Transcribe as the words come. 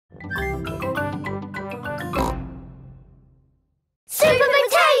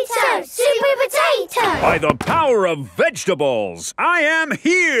Potato! By the power of vegetables, I am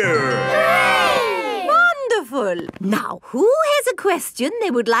here! Hooray! Wonderful! Now, who has a question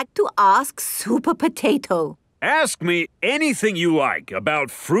they would like to ask Super Potato? Ask me anything you like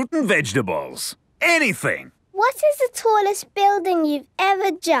about fruit and vegetables. Anything. What is the tallest building you've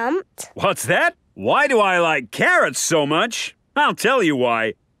ever jumped? What's that? Why do I like carrots so much? I'll tell you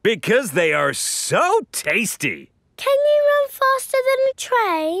why. Because they are so tasty. Can you run faster than a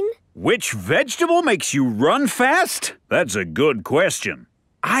train? Which vegetable makes you run fast? That's a good question.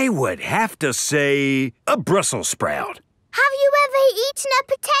 I would have to say a Brussels sprout. Have you ever eaten a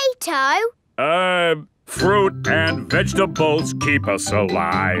potato? Fruit and vegetables keep us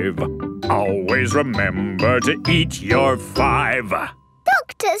alive. Always remember to eat your 5.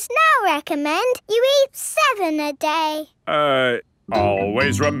 Doctors now recommend you eat 7 a day.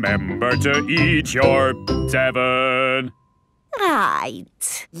 Always remember to eat your 7.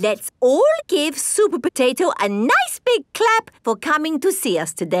 Right. Let's all give Super Potato a nice big clap for coming to see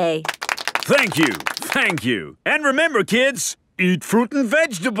us today. Thank you. Thank you. And remember, kids, eat fruit and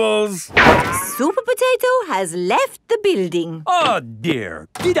vegetables. Super Potato has left the building. Oh, dear.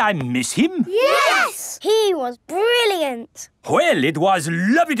 Did I miss him? Yes! He was brilliant. Well, it was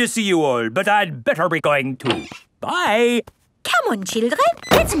lovely to see you all, but I'd better be going too. Bye. Come on, children.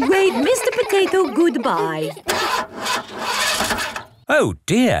 Let's wave Mr. Potato goodbye. Oh,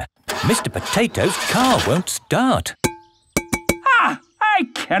 dear. Mr. Potato's car won't start. Ah! I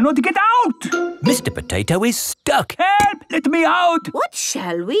cannot get out! Mr. Potato is stuck. Help! Let me out! What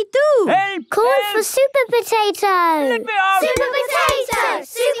shall we do? Help! Call help. for Super Potato. Let me out! Super Potato!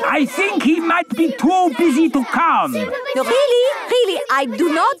 Super I think he might be too busy to come. No, really, I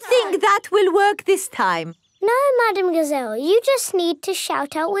do not think that will work this time. No, Madam Gazelle, you just need to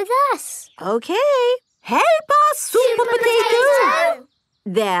shout out with us. Okay. Help us, Super Potato!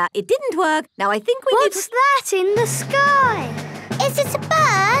 There, it didn't work. Now I think we What's that in the sky? Is it a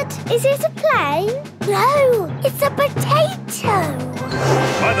bird? Is it a plane? No, it's a potato.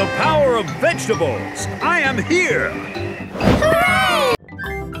 By the power of vegetables, I am here. Hooray!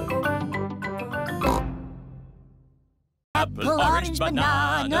 Apple, orange,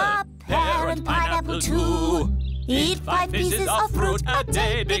 banana, pear and pineapple too. Eat 5 pieces of fruit a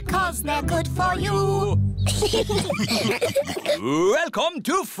day because they're good for you. Welcome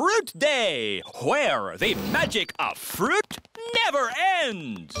to Fruit Day, where the magic of fruit never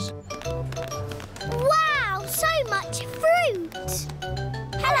ends. Wow, so much fruit.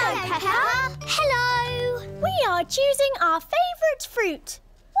 Hello, Peppa. Hello. We are choosing our favourite fruit.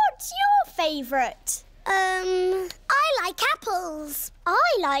 What's your favourite? I like apples.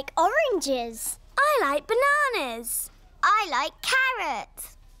 I like oranges. I like bananas. I like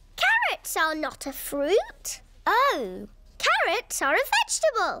carrots. Carrots are not a fruit. Oh, carrots are a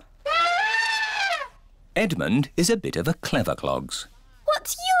vegetable. Edmund is a bit of a clever clogs.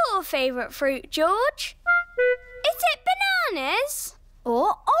 What's your favourite fruit, George? Is it bananas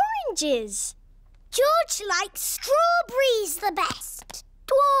or oranges? George likes strawberries the best.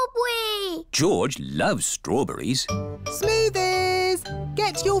 Strawberry. George loves strawberries. Smoothies!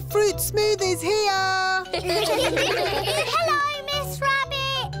 Get your fruit smoothies here! Hello, Miss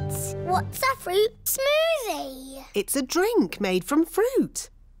Rabbit. What's a fruit smoothie? It's a drink made from fruit.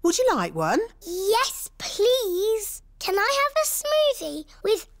 Would you like one? Yes, please. Can I have a smoothie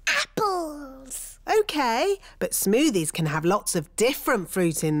with apples? OK, but smoothies can have lots of different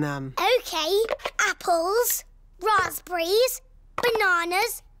fruit in them. OK, apples, raspberries,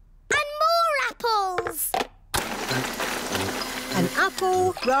 bananas and more apples. An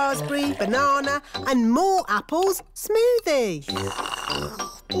apple, raspberry, banana and more apples smoothie.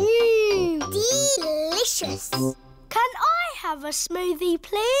 Delicious. Can I have a smoothie,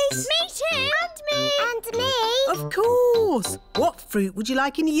 please? Me too. And me. And me. Of course. What fruit would you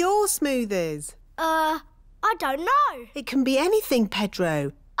like in your smoothies? I don't know. It can be anything,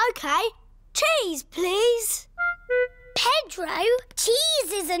 Pedro. OK, cheese, please. Pedro,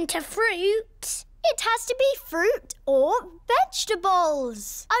 cheese isn't a fruit. It has to be fruit or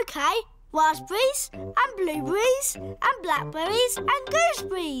vegetables. OK, raspberries and blueberries and blackberries and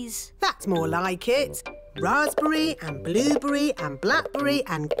gooseberries. That's more like it. Raspberry and blueberry and blackberry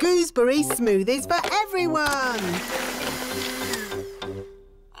and gooseberry smoothies for everyone.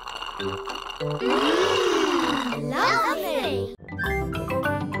 Lovely.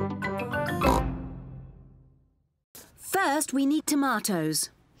 First, we need tomatoes.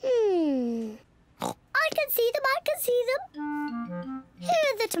 I can see them. Here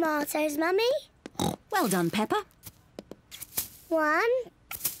are the tomatoes, Mummy. Well done, Peppa. 1,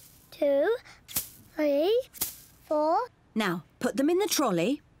 2, 3, 4. Now, put them in the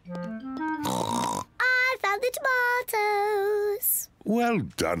trolley. Tomatoes. Well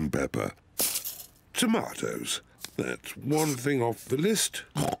done, Peppa. Tomatoes. That's one thing off the list.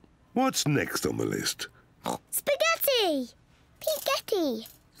 What's next on the list? Spaghetti. Spaghetti.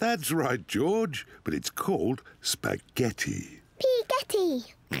 That's right, George, but it's called spaghetti. Spaghetti.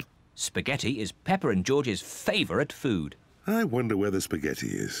 Spaghetti is Peppa and George's favourite food. I wonder where the spaghetti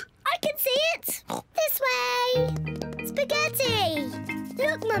is. I can see it. This way. Spaghetti.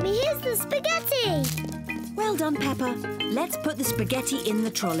 Look, Mummy, here's the spaghetti. Well done, Peppa. Let's put the spaghetti in the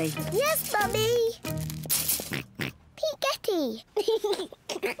trolley. Yes, Mummy. Spaghetti.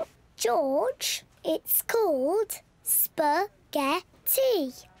 George, it's called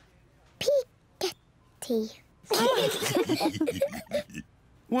spaghetti. Spaghetti.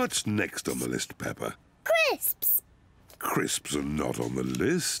 What's next on the list, Peppa? Crisps. Crisps are not on the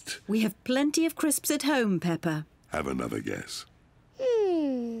list. We have plenty of crisps at home, Peppa. Have another guess.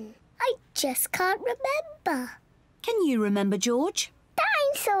 I just can't remember. Can you remember, George?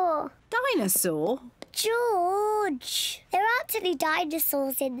 Dinosaur. Dinosaur? George, there aren't any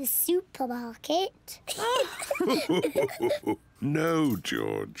dinosaurs in the supermarket. No,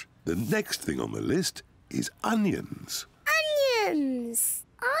 George. The next thing on the list is onions. Onions.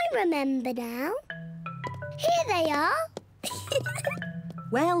 I remember now. Here they are.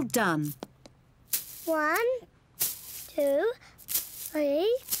 Well done. 1, 2,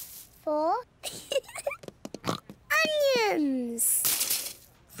 3, 4. Onions.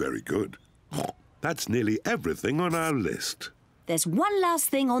 Very good. That's nearly everything on our list. There's one last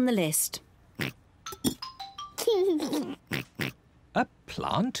thing on the list. A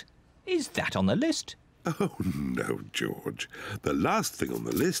plant? Is that on the list? Oh, no, George. The last thing on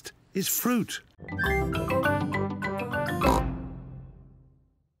the list is fruit.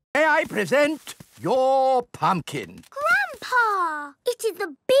 May I present your pumpkin? Grandpa, it is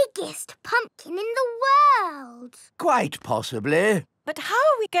the biggest pumpkin in the world. Quite possibly. But how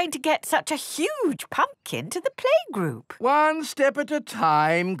are we going to get such a huge pumpkin to the playgroup? One step at a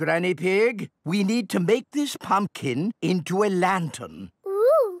time, Granny Pig. We need to make this pumpkin into a lantern.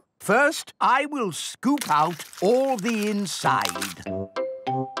 Ooh. First, I will scoop out all the inside.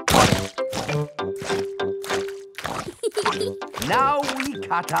 Now we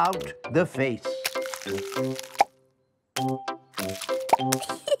cut out the face.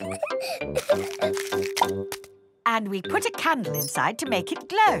 And we put a candle inside to make it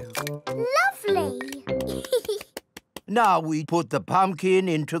glow. Lovely. Now we put the pumpkin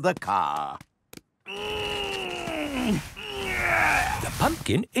into the car. The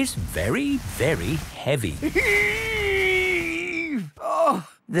pumpkin is very, very heavy. Oh,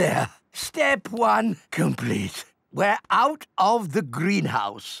 there. Step 1 complete. We're out of the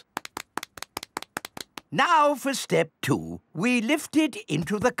greenhouse. Now for step 2. We lift it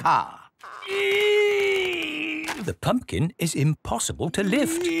into the car. The pumpkin is impossible to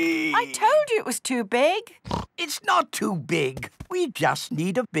lift. I told you it was too big. It's not too big. We just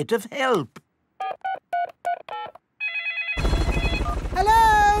need a bit of help.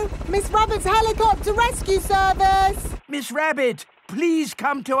 Hello? Miss Rabbit's helicopter rescue service. Miss Rabbit, please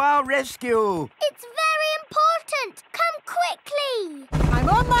come to our rescue. It's very important. Come quickly. I'm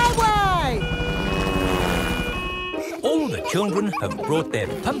on my way. All the children have brought their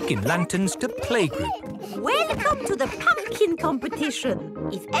pumpkin lanterns to playgroup. Welcome to the pumpkin competition.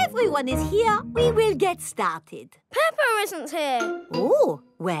 If everyone is here, we will get started. Peppa isn't here. Oh,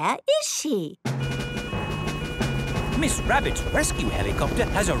 where is she? Miss Rabbit's rescue helicopter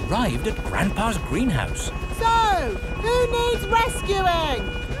has arrived at Grandpa's greenhouse. So, who needs rescuing?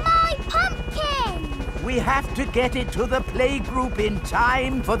 My pumpkin. We have to get it to the playgroup in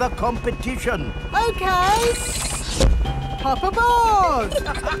time for the competition. OK. Hop aboard.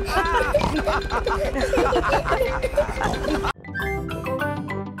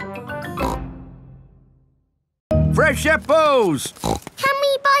 Fresh apples. Can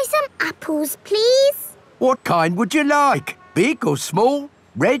we buy some apples, please? What kind would you like? Big or small?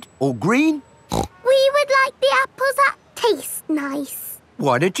 Red or green? We would like the apples that taste nice.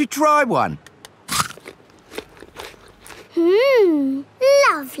 Why don't you try one?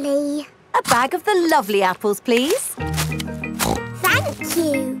 Lovely. A bag of the lovely apples, please. Thank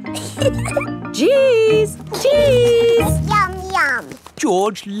you. Cheese! Cheese! Yum, yum.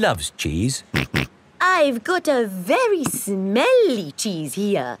 George loves cheese. I've got a very smelly cheese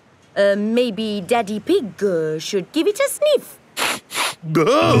here. Maybe Daddy Pig should give it a sniff.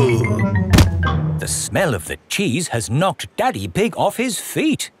 The smell of the cheese has knocked Daddy Pig off his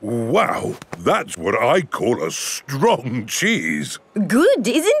feet. Wow, that's what I call a strong cheese. Good,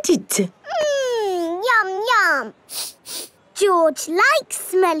 isn't it? Yum, yum. George likes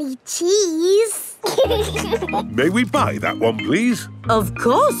smelly cheese. May we buy that one, please? Of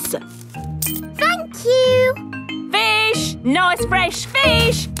course. Thank you. Fish! Nice fresh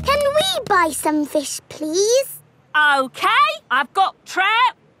fish! Can we buy some fish, please? OK, I've got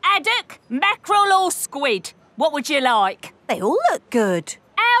trout, haddock, mackerel or squid. What would you like? They all look good.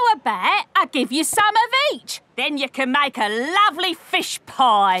 How about I give you some of each? Then you can make a lovely fish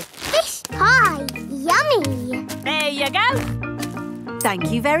pie. Fish pie? Yummy. There you go.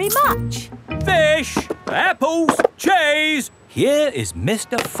 Thank you very much. Fish, apples, cheese. Here is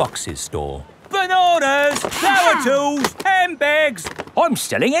Mr. Fox's store. Bananas, flower tools, handbags. I'm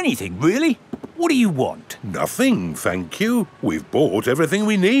selling anything, really. What do you want? Nothing, thank you. We've bought everything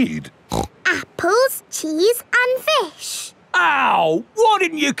we need. Apples, cheese and fish. Ow! Why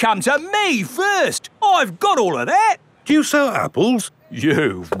didn't you come to me first? I've got all of that. Do you sell apples?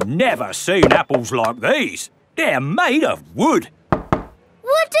 You've never seen apples like these. They're made of wood.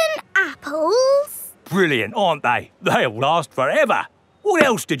 Wooden apples? Brilliant, aren't they? They'll last forever. What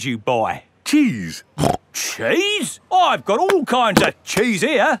else did you buy? Cheese. Cheese? I've got all kinds of cheese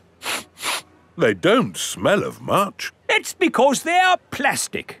here. They don't smell of much. It's because they're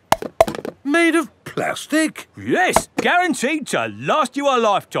plastic. Made of plastic? Yes, guaranteed to last you a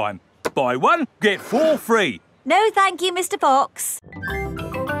lifetime. Buy one, get 4 free. No, thank you, Mr. Fox.